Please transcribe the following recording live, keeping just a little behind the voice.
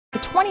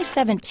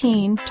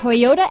2017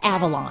 Toyota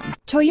Avalon.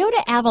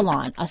 Toyota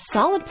Avalon, a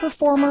solid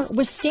performer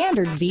with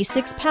standard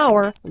V6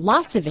 power,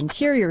 lots of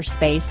interior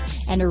space,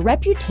 and a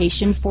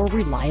reputation for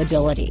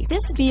reliability.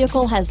 This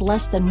vehicle has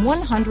less than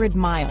 100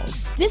 miles.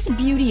 This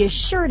beauty is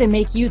sure to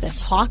make you the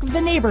talk of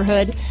the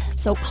neighborhood,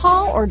 so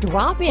call or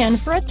drop in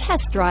for a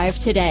test drive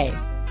today.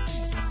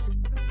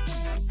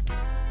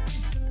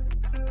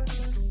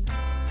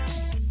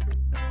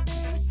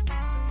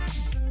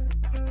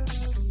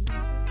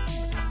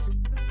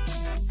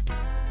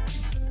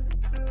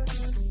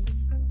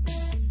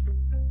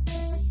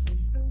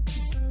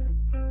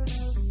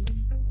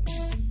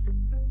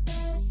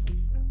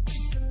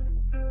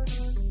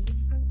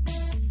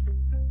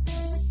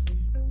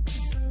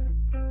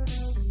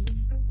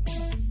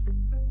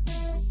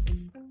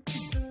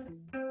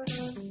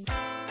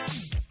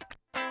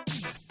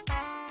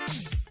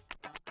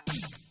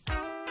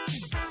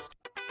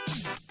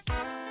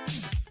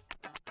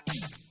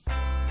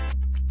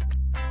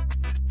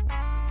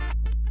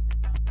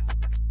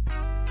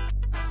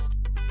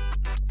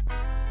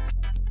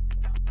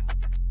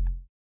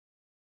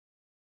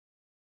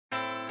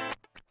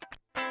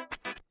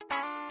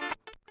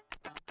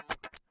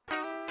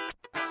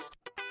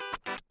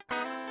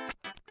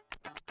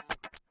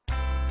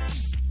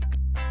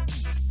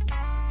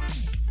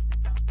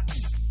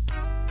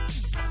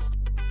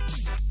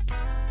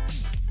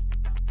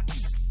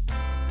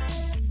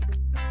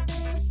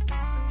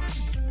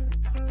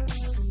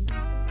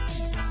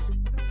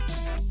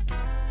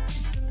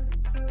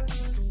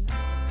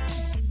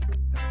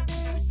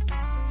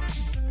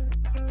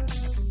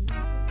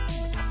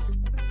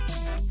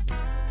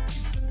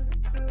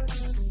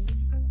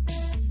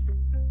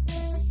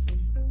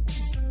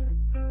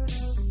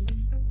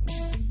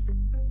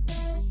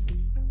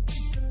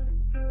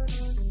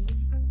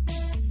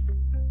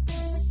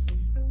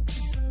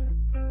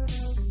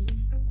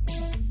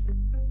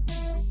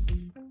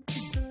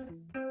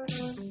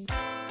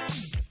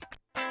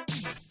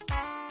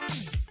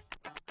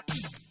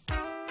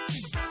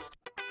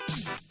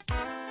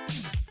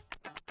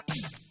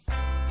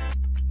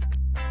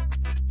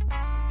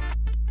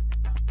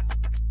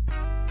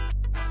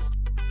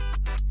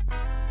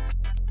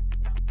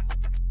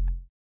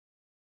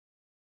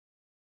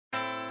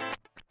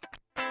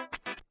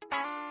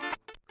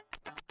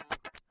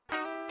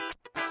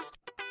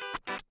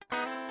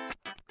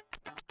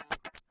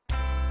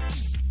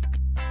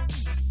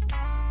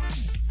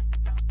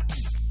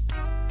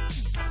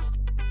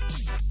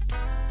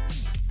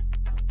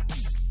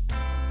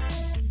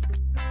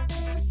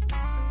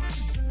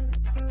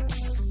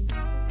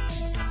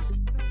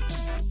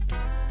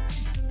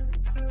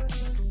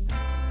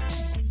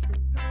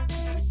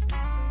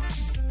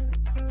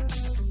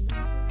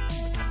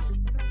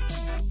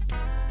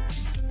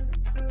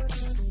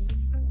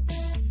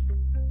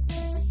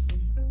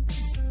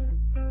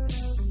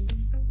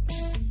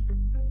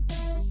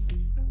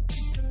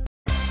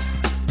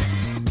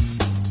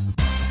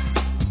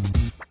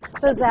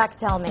 So Zach,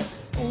 tell me,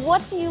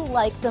 what do you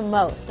like the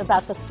most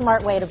about the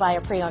smart way to buy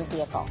a pre-owned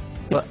vehicle?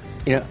 Well,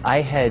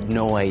 I had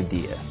no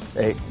idea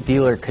a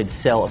dealer could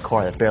sell a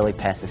car that barely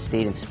passed a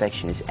state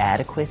inspection is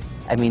adequate.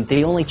 I mean,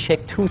 they only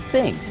check two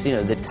things.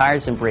 The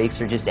tires and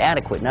brakes are just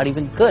adequate, not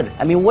even good.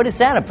 I mean, what is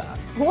that about?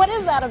 What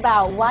is that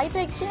about? Why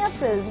take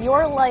chances?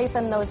 Your life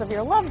and those of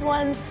your loved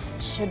ones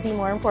should be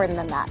more important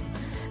than that.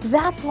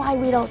 That's why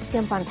we don't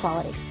skimp on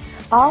quality.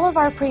 All of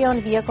our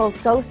pre-owned vehicles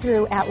go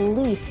through at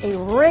least a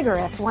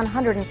rigorous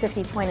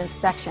 150-point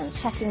inspection,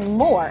 checking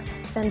more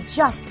than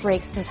just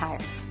brakes and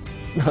tires.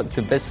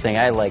 The best thing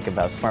I like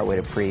about Smart Way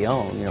to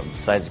Pre-Own,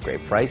 besides the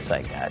great price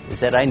I got, is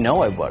that I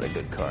know I bought a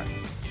good car.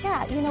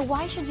 Yeah,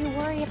 why should you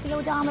worry if the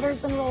odometer's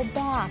been rolled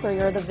back, or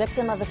you're the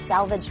victim of a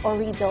salvaged or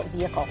rebuilt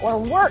vehicle, or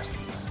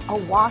worse, a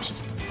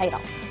washed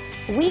title?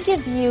 We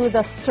give you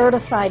the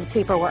certified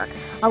paperwork,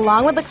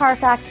 along with the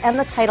Carfax and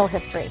the title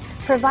history,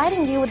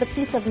 providing you with the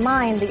peace of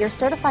mind that your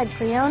certified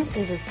pre-owned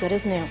is as good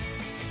as new.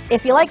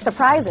 If you like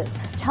surprises,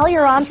 tell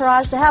your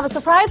entourage to have a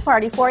surprise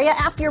party for you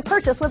after your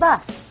purchase with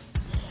us.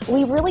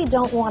 We really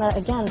don't want to,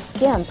 again,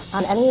 skimp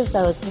on any of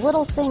those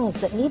little things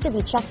that need to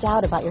be checked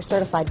out about your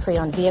certified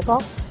pre-owned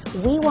vehicle.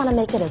 We want to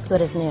make it as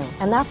good as new,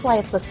 and that's why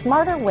it's the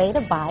smarter way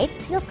to buy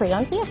your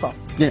pre-owned vehicle.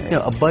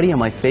 A buddy on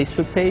my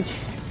Facebook page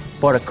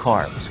bought a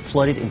car. It was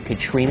flooded in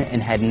Katrina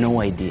and had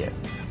no idea.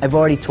 I've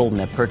already told him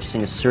that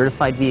purchasing a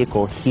certified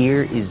vehicle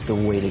here is the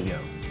way to go.